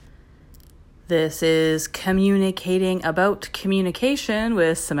This is Communicating About Communication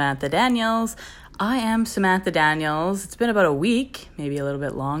with Samantha Daniels. I am Samantha Daniels. It's been about a week, maybe a little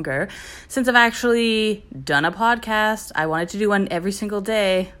bit longer, since I've actually done a podcast. I wanted to do one every single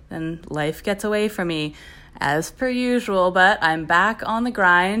day, then life gets away from me as per usual, but I'm back on the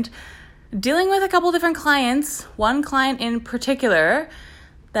grind, dealing with a couple different clients. One client in particular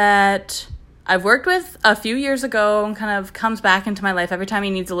that I've worked with a few years ago and kind of comes back into my life every time he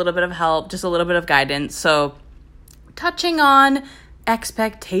needs a little bit of help, just a little bit of guidance. So touching on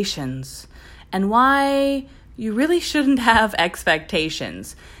expectations and why you really shouldn't have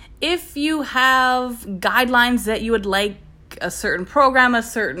expectations. If you have guidelines that you would like a certain program, a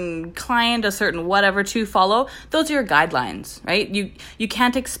certain client, a certain whatever to follow, those are your guidelines, right? You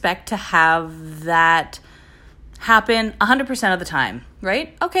can't expect to have that happen 100% of the time,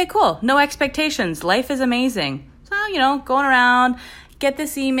 right? Okay, cool. No expectations. Life is amazing. So, going around, get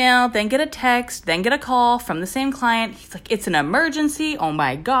this email, then get a text, then get a call from the same client. He's like, it's an emergency. Oh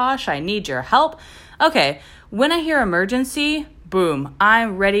my gosh, I need your help. Okay, when I hear emergency, boom,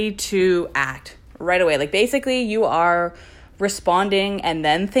 I'm ready to act right away. Like basically you are responding and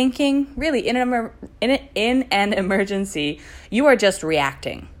then thinking. Really, in an emergency, you are just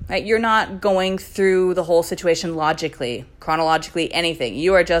reacting. Right? You're not going through the whole situation logically, chronologically, anything.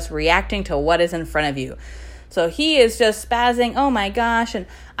 You are just reacting to what is in front of you. So he is just spazzing, oh my gosh. And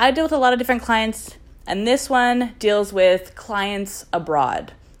I deal with a lot of different clients, and this one deals with clients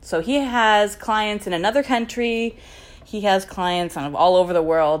abroad. So he has clients in another country. He has clients kind of all over the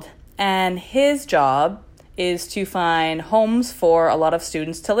world. And his job is to find homes for a lot of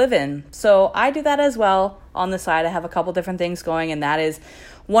students to live in. So I do that as well on the side. I have a couple different things going, and that is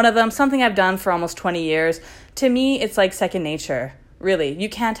one of them, something I've done for almost 20 years. To me, it's like second nature, really. You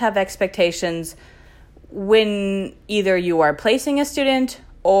can't have expectations when either you are placing a student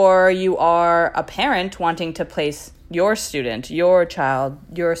or you are a parent wanting to place your student, your child,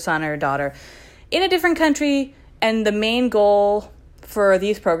 your son or daughter in a different country. And the main goal for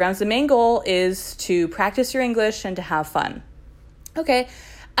these programs, the main goal is to practice your English and to have fun. Okay,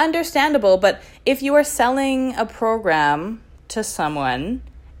 understandable, but if you are selling a program to someone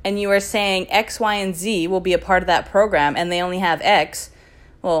and you are saying X, Y, and Z will be a part of that program and they only have X,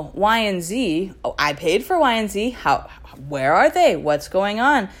 well, Y and Z, I paid for Y and Z, where are they? What's going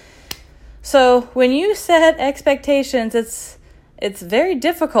on? So when you set expectations, it's very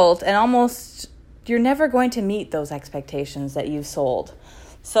difficult and almost you're never going to meet those expectations that you've sold.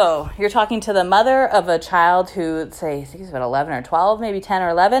 So you're talking to the mother of a child who, say, I think he's about 11 or 12, maybe 10 or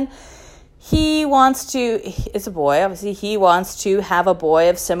 11. It's a boy, obviously. He wants to have a boy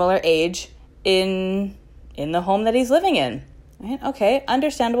of similar age in the home that he's living in. Right? Okay,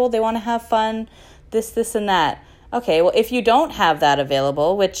 understandable. They want to have fun, this, and that. Okay, well, if you don't have that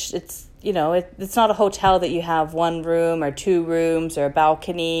available, which it's not a hotel that you have one room or two rooms or a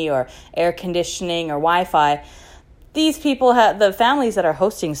balcony or air conditioning or Wi-Fi. These people the families that are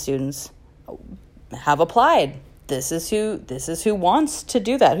hosting students have applied. This is who wants to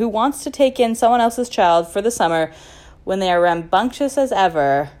do that, who wants to take in someone else's child for the summer when they are rambunctious as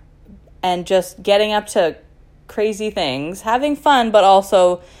ever and just getting up to crazy things, having fun, but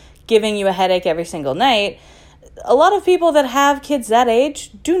also giving you a headache every single night. A lot of people that have kids that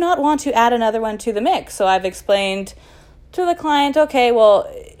age do not want to add another one to the mix. So I've explained to the client, okay, well,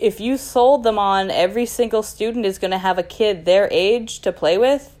 if you sold them on every single student is going to have a kid their age to play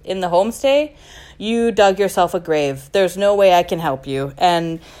with in the homestay, you dug yourself a grave. There's no way I can help you.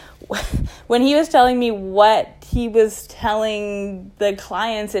 And when he was telling me what he was telling the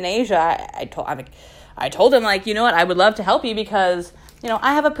clients in Asia, I told him, like, you know what, I would love to help you because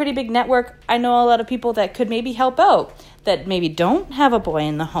I have a pretty big network. I know a lot of people that could maybe help out, that maybe don't have a boy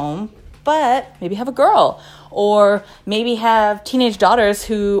in the home, but maybe have a girl, or maybe have teenage daughters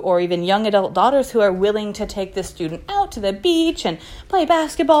or even young adult daughters who are willing to take this student out to the beach and play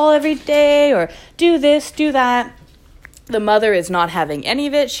basketball every day, or do this, do that. The mother is not having any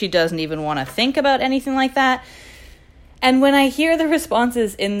of it. She doesn't even want to think about anything like that. And when I hear the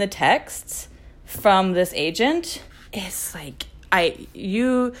responses in the texts from this agent, it's like,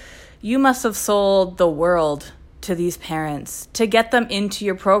 you must have sold the world to these parents to get them into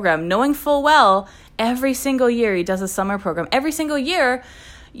your program, knowing full well every single year he does a summer program. Every single year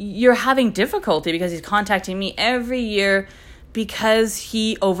you're having difficulty because he's contacting me every year because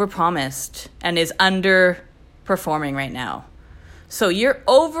he overpromised and is underperforming right now. So you're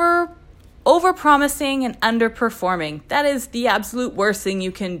overpromising and underperforming. That is the absolute worst thing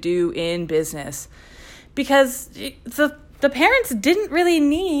you can do in business, because the parents didn't really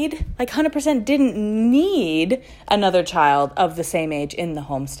need, 100% didn't need another child of the same age in the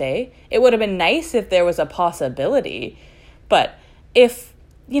homestay. It would have been nice if there was a possibility. But if,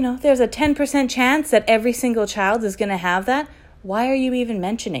 there's a 10% chance that every single child is going to have that, why are you even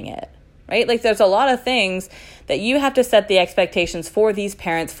mentioning it? Right? There's a lot of things that you have to set the expectations for these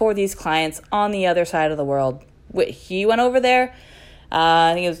parents, for these clients on the other side of the world. He went over there,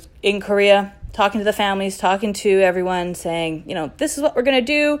 I think it was in Korea, talking to the families, talking to everyone, saying, this is what we're going to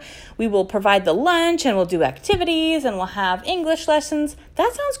do. We will provide the lunch and we'll do activities and we'll have English lessons.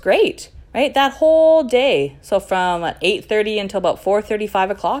 That sounds great, right? That whole day. So from 8:30 until about 4:30,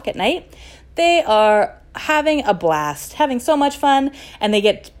 5 o'clock at night, they are having a blast, having so much fun, and they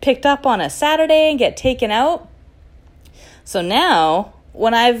get picked up on a Saturday and get taken out. So now,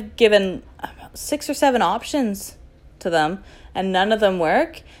 when I've given 6 or 7 options to them and none of them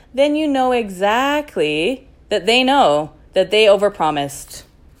work, then you know exactly that they know that they overpromised.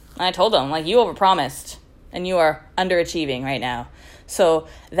 I told them, you overpromised and you are underachieving right now. So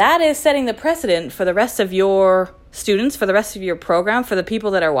that is setting the precedent for the rest of your students, for the rest of your program, for the people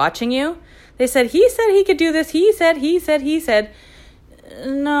that are watching you. They said he could do this. He said. No,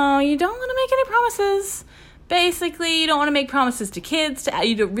 you don't want to make any promises. Basically, you don't want to make promises to kids.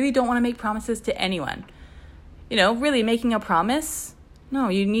 You really don't want to make promises to anyone. Really making a promise. No,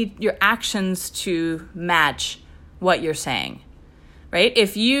 you need your actions to match what you're saying, right?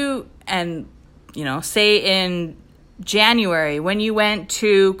 If you, say in January, when you went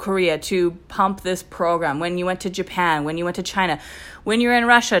to Korea to pump this program, when you went to Japan, when you went to China, when you're in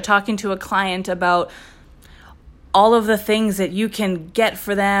Russia talking to a client about all of the things that you can get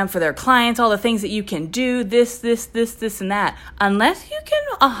for them, for their clients, all the things that you can do, this, and that. Unless you can,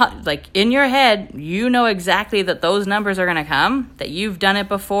 in your head, you know exactly that those numbers are going to come, that you've done it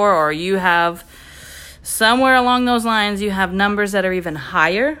before, or you have somewhere along those lines, you have numbers that are even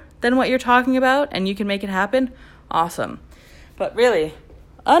higher than what you're talking about, and you can make it happen. Awesome. But really,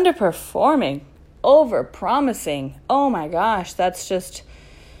 underperforming, over-promising, oh my gosh, that's just,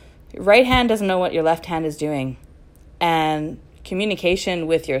 your right hand doesn't know what your left hand is doing. And communication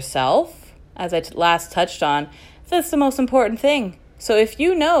with yourself, as I last touched on, that's the most important thing. So if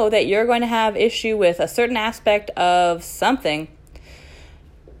you know that you're going to have issue with a certain aspect of something,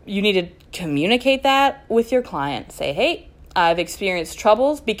 you need to communicate that with your client. Say, hey, I've experienced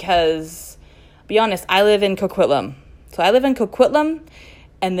troubles because, be honest, I live in Coquitlam. So I live in Coquitlam,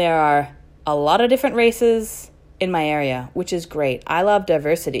 and there are a lot of different races in my area, which is great. I love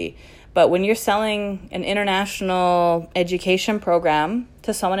diversity. But when you're selling an international education program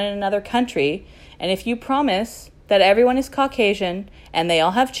to someone in another country, and if you promise that everyone is Caucasian and they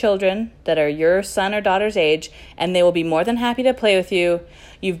all have children that are your son or daughter's age and they will be more than happy to play with you,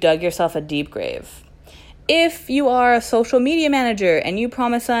 you've dug yourself a deep grave. If you are a social media manager and you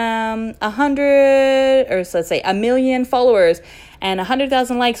promise 100, or let's say 1 million followers and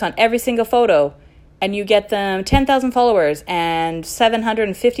 100,000 likes on every single photo, and you get them 10,000 followers and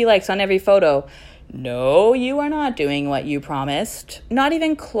 750 likes on every photo, no, you are not doing what you promised. Not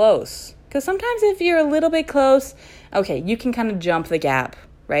even close. Because sometimes if you're a little bit close, okay, you can kind of jump the gap,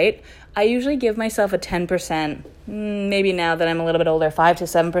 right? I usually give myself a 10%, maybe now that I'm a little bit older, 5 to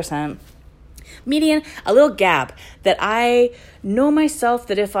 7%. Median, a little gap that I know myself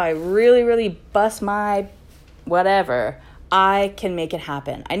that if I really, really bust my whatever, I can make it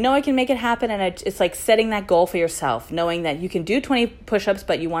happen. I know I can make it happen, and it's like setting that goal for yourself, knowing that you can do 20 push-ups,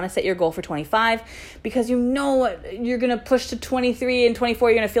 but you want to set your goal for 25 because you know you're going to push to 23 and 24,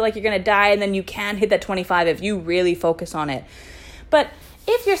 you're going to feel like you're going to die, and then you can hit that 25 if you really focus on it. But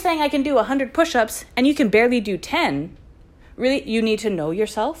if you're saying I can do 100 push-ups and you can barely do 10, really, you need to know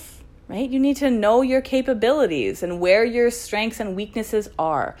yourself. Right? You need to know your capabilities and where your strengths and weaknesses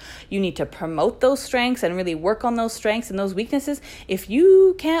are. You need to promote those strengths and really work on those strengths and those weaknesses. If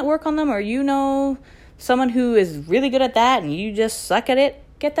you can't work on them, or you know someone who is really good at that and you just suck at it,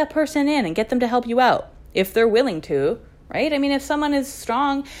 get that person in and get them to help you out if they're willing to, right? I mean, if someone is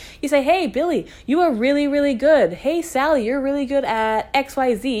strong, you say, hey, Billy, you are really, really good. Hey, Sally, you're really good at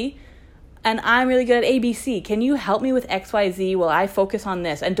XYZ. And I'm really good at ABC. Can you help me with XYZ while I focus on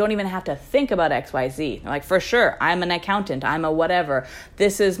this and don't even have to think about XYZ? Like, for sure, I'm an accountant. I'm a whatever.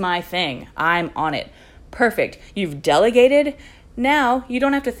 This is my thing. I'm on it. Perfect. You've delegated. Now you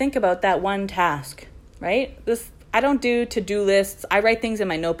don't have to think about that one task, right? I don't do to-do lists. I write things in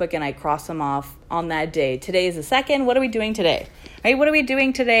my notebook and I cross them off on that day. Today is the 2nd. What are we doing today? Right? What are we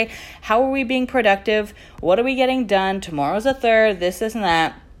doing today? How are we being productive? What are we getting done? Tomorrow's the 3rd. This and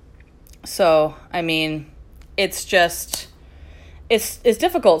that. So, I mean, it's just, it's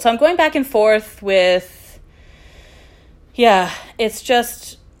difficult. So I'm going back and forth with yeah, it's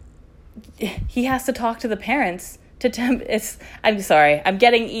just, he has to talk to the parents I'm sorry, I'm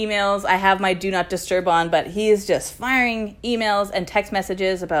getting emails. I have my do not disturb on, but he is just firing emails and text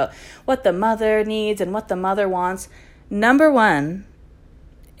messages about what the mother needs and what the mother wants. Number one,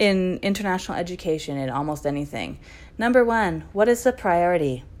 in international education, in almost anything, number one, what is the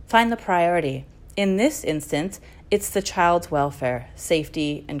priority? Find the priority. In this instance, it's the child's welfare,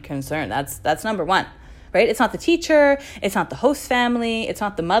 safety, and concern. That's number one, right? It's not the teacher. It's not the host family. It's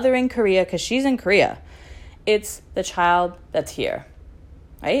not the mother in Korea because she's in Korea. It's the child that's here,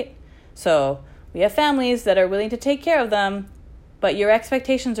 right? So we have families that are willing to take care of them, but your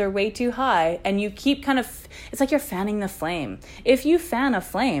expectations are way too high, and you keep it's like you're fanning the flame. If you fan a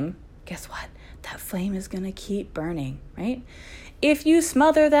flame, guess what? That flame is going to keep burning, right? If you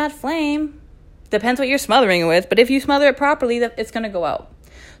smother that flame, depends what you're smothering it with, but if you smother it properly, it's going to go out.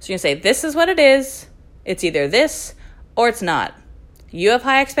 So you say, this is what it is. It's either this or it's not. You have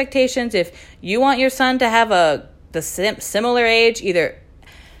high expectations. If you want your son to have the similar age, either,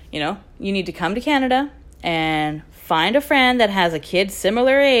 you need to come to Canada and find a friend that has a kid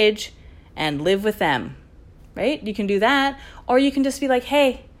similar age and live with them, right? You can do that. Or you can just be like,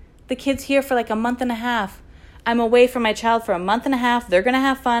 hey, the kid's here for like a month and a half. I'm away from my child for a month and a half. They're going to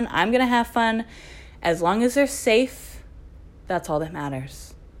have fun. I'm going to have fun. As long as they're safe, that's all that matters.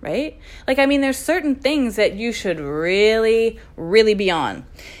 Right? There's certain things that you should really, really be on.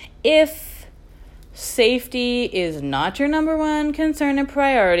 If safety is not your number one concern and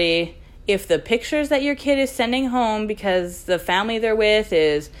priority, if the pictures that your kid is sending home because the family they're with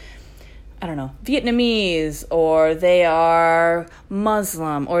is, Vietnamese, or they are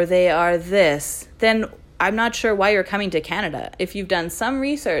Muslim, or they are this, then I'm not sure why you're coming to Canada. If you've done some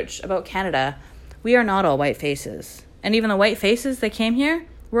research about Canada, we are not all white faces. And even the white faces that came here,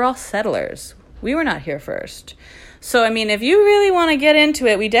 we're all settlers. We were not here first. So, if you really want to get into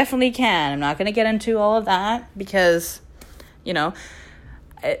it, we definitely can. I'm not going to get into all of that because,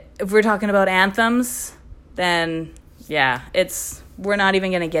 if we're talking about anthems, then, yeah, we're not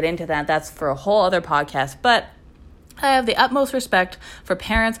even going to get into that. That's for a whole other podcast. But I have the utmost respect for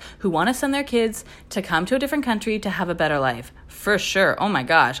parents who want to send their kids to come to a different country to have a better life. For sure. Oh my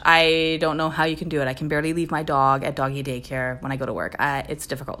gosh. I don't know how you can do it. I can barely leave my dog at doggy daycare when I go to work. It's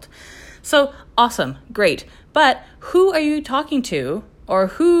difficult. So awesome. Great. But who are you talking to, or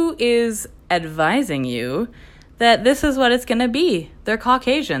who is advising you that this is what it's going to be? They're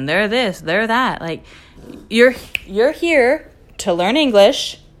Caucasian. They're this. They're that. You're here to learn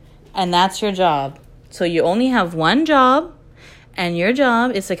English, and that's your job. So you only have one job, and your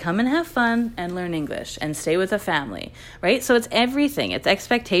job is to come and have fun and learn English and stay with a family, right? So it's everything. It's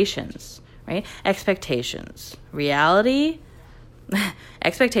expectations, right? Expectations. Reality.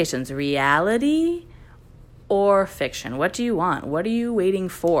 Expectations. Reality or fiction. What do you want? What are you waiting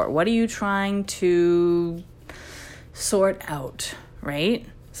for? What are you trying to sort out, right?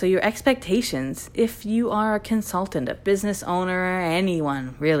 So your expectations, if you are a consultant, a business owner,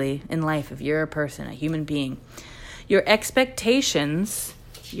 anyone really in life, if you're a person, a human being, your expectations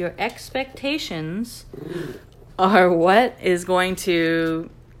are what is going to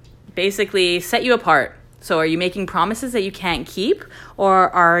basically set you apart. So are you making promises that you can't keep, or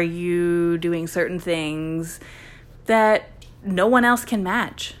are you doing certain things that no one else can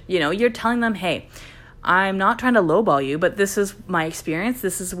match? You're telling them, hey, I'm not trying to lowball you, but this is my experience.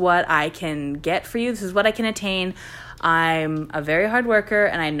 This is what I can get for you. This is what I can attain. I'm a very hard worker,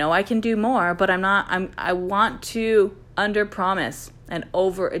 and I know I can do more, but I want to under-promise and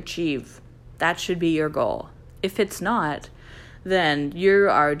overachieve. That should be your goal. If it's not, then you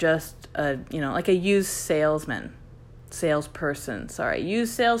are just like a used salesperson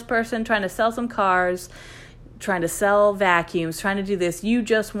trying to sell some cars, trying to sell vacuums, trying to do this. You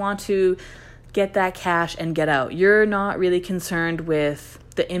just want to get that cash and get out. You're not really concerned with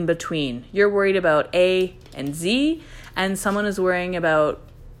the in-between. You're worried about A and Z, and someone is worrying about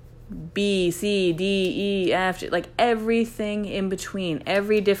B, C, D, E, F, like everything in between,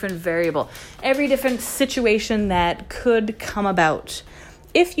 every different variable, every different situation that could come about.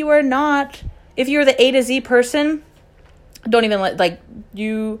 If you're the A to Z person, don't even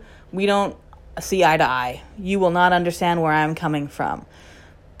we don't see eye to eye. You will not understand where I'm coming from.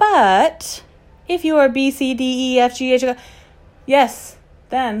 But if you are B, C, D, E, F, G, H, yes,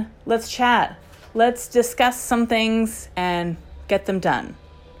 then let's chat. Let's discuss some things and get them done,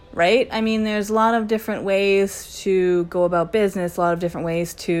 right? There's a lot of different ways to go about business, a lot of different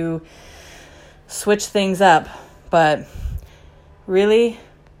ways to switch things up. But really,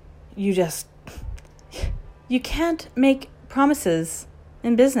 you can't make promises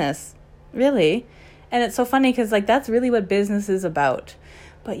in business, really. And it's so funny because like that's really what business is about.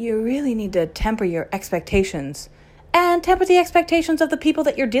 But you really need to temper your expectations and temper the expectations of the people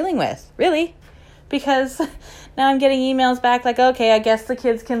that you're dealing with, really. Because now I'm getting emails back like, okay, I guess the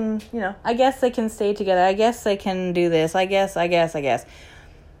kids can, I guess they can stay together. I guess they can do this. I guess.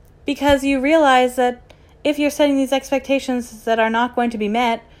 Because you realize that if you're setting these expectations that are not going to be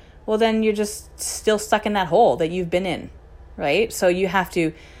met, well, then you're just still stuck in that hole that you've been in, right? So you have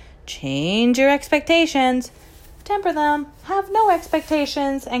to change your expectations, temper them, have no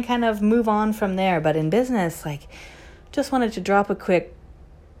expectations, and kind of move on from there. But in business, like, just wanted to drop a quick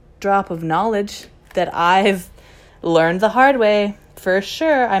drop of knowledge that I've learned the hard way. For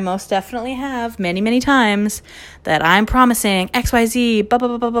sure, I most definitely have many, many times that I'm promising XYZ, blah, blah,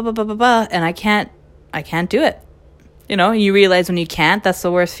 blah, blah, blah, blah, blah, blah, and I can't do it. You realize when you can't, that's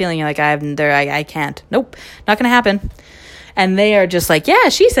the worst feeling. You're like, I can't. Nope, not going to happen. And they are just like, yeah,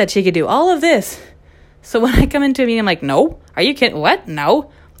 she said she could do all of this. So when I come into a meeting, I'm like, no, are you kidding? What?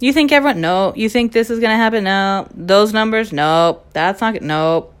 No. You think everyone? No. You think this is going to happen? No. Those numbers? Nope. That's not good.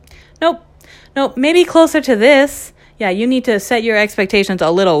 Nope. Maybe closer to this. Yeah, you need to set your expectations a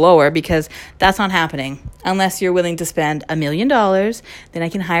little lower because that's not happening. Unless you're willing to spend $1 million, then I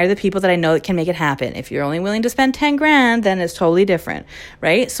can hire the people that I know that can make it happen. If you're only willing to spend 10 grand, then it's totally different,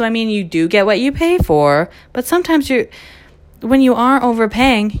 right? So, you do get what you pay for, but sometimes when you are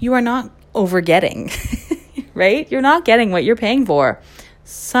overpaying, you are not overgetting, right? You're not getting what you're paying for.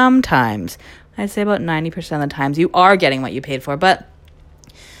 Sometimes, I'd say about 90% of the times, you are getting what you paid for, but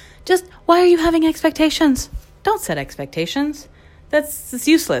just, why are you having expectations? Don't set expectations. That's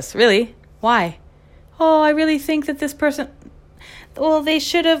useless, really. Why? Oh, I really think that this person... Well, they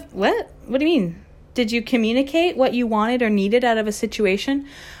should have... What? What do you mean? Did you communicate what you wanted or needed out of a situation?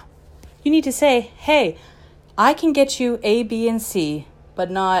 You need to say, hey, I can get you A, B, and C, but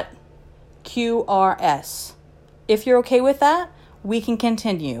not Q, R, S. If you're okay with that, we can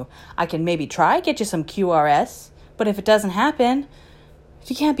continue. I can maybe try, get you some Q, R, S, but if it doesn't happen...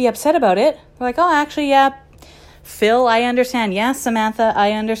 You can't be upset about it. We're like, oh, actually, yeah, Phil, I understand. Yes, Samantha,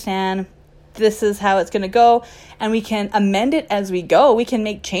 I understand. This is how it's going to go. And we can amend it as we go. We can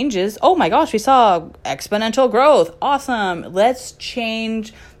make changes. Oh my gosh, we saw exponential growth. Awesome. Let's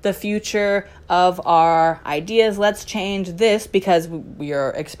change the future of our ideas. Let's change this because we are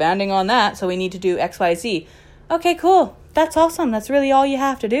expanding on that. So we need to do X, Y, Z. Okay, cool. That's awesome. That's really all you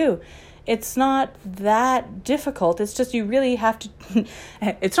have to do. It's not that difficult. It's just you really have to...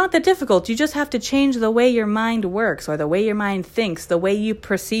 It's not that difficult. You just have to change the way your mind works or the way your mind thinks, the way you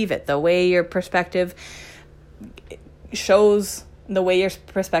perceive it, the way your perspective shows, the way your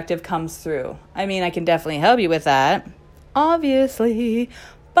perspective comes through. I can definitely help you with that, obviously.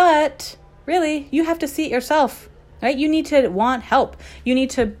 But really, you have to see it yourself, right? You need to want help. You need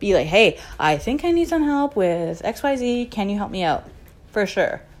to be like, hey, I think I need some help with XYZ. Can you help me out? For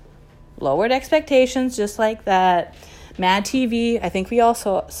sure. Lowered expectations, just like that. Mad TV, I think we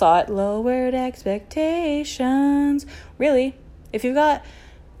also saw it. Lowered expectations. Really, if you've got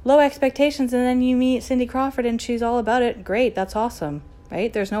low expectations and then you meet Cindy Crawford and she's all about it, great, that's awesome,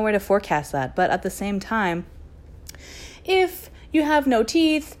 right? There's no way to forecast that. But at the same time, if you have no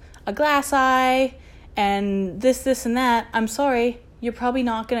teeth, a glass eye, and this, and that, I'm sorry, you're probably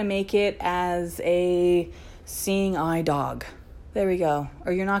not going to make it as a seeing eye dog. There we go.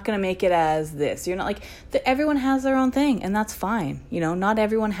 Or you're not going to make it as this. You're not like... everyone has their own thing, and that's fine. Not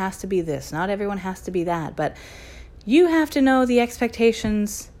everyone has to be this. Not everyone has to be that. But you have to know the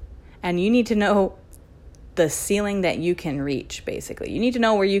expectations, and you need to know the ceiling that you can reach, basically. You need to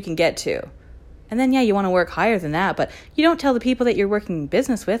know where you can get to. And then, yeah, you want to work higher than that, but you don't tell the people that you're working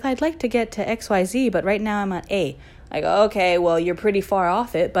business with, I'd like to get to XYZ, but right now I'm at A. Like, okay, well, you're pretty far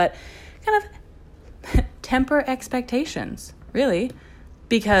off it, but kind of temper expectations. Really,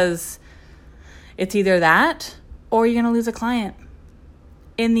 because it's either that or you're going to lose a client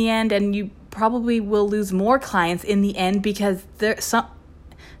in the end, and you probably will lose more clients in the end because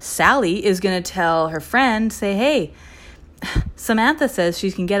Sally is going to tell her friend, say, hey, Samantha says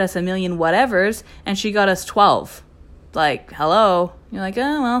she can get us 1 million whatevers, and she got us 12. Like, hello. You're like,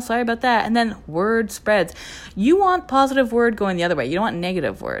 oh, well, sorry about that. And then word spreads. You want positive word going the other way. You don't want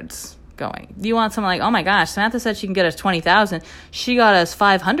negative words going. You want someone like, oh my gosh, Samantha said she can get us 20,000. She got us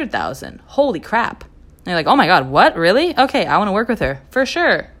 500,000. Holy crap. And you're like, oh my God, what? Really? Okay, I want to work with her. For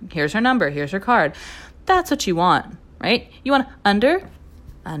sure. Here's her number. Here's her card. That's what you want, right? You want to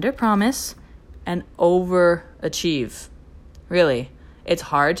under promise and overachieve. Really. It's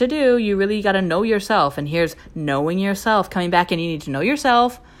hard to do. You really got to know yourself. And here's knowing yourself, coming back, and you need to know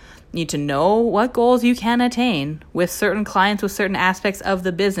yourself, You need to know what goals you can attain with certain clients, with certain aspects of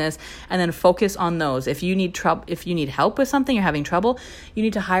the business, and then focus on those. If you need help with something, you're having trouble, you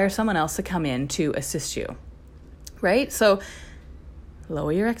need to hire someone else to come in to assist you, right? So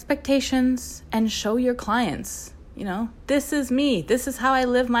lower your expectations and show your clients, this is me. This is how I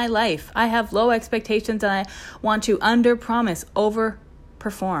live my life. I have low expectations and I want to under-promise,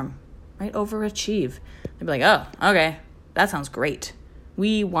 over-perform, right? Overachieve. They'd be like, oh, okay, that sounds great.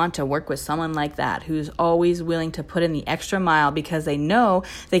 We want to work with someone like that who's always willing to put in the extra mile because they know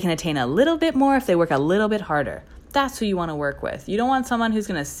they can attain a little bit more if they work a little bit harder. That's who you want to work with. You don't want someone who's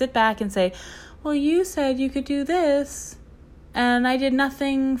going to sit back and say, well, you said you could do this and I did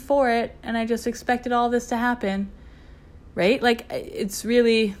nothing for it and I just expected all this to happen, right? Like, it's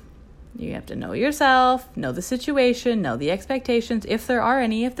really, you have to know yourself, know the situation, know the expectations. If there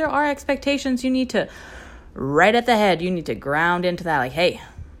are expectations, you need to, right at the head, you need to ground into that. Like, hey,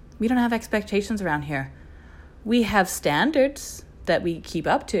 we don't have expectations around here. We have standards that we keep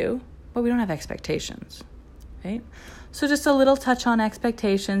up to, but we don't have expectations, right? So just a little touch on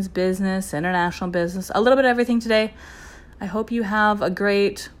expectations, business, international business, a little bit of everything today. I hope you have a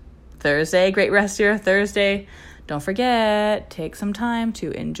great Thursday, great rest of your Thursday. Don't forget, take some time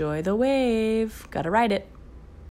to enjoy the wave. Gotta ride it.